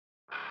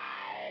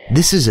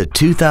This is a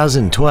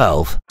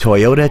 2012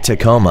 Toyota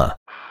Tacoma.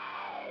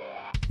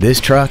 This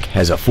truck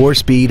has a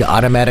 4-speed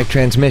automatic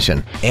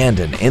transmission and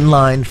an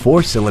inline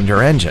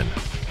 4-cylinder engine.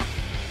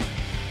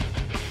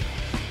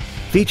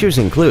 Features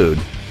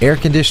include air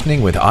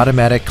conditioning with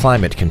automatic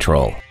climate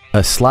control,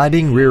 a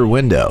sliding rear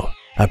window,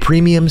 a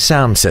premium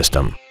sound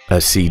system,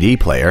 a CD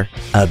player,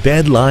 a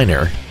bed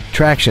liner,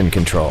 traction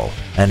control,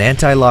 an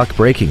anti-lock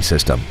braking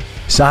system,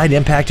 side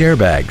impact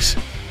airbags,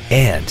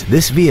 and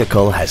this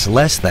vehicle has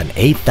less than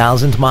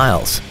 8,000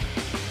 miles.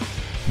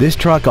 This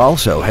truck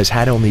also has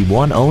had only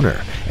one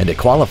owner and it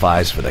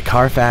qualifies for the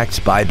Carfax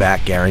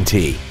buyback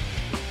guarantee.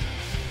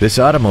 This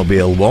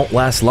automobile won't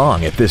last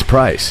long at this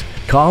price.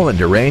 Call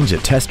and arrange a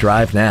test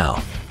drive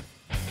now.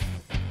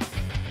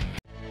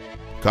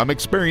 Come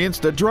experience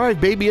the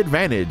Drive Baby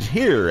advantage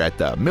here at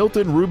the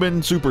Milton Ruben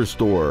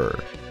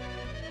Superstore.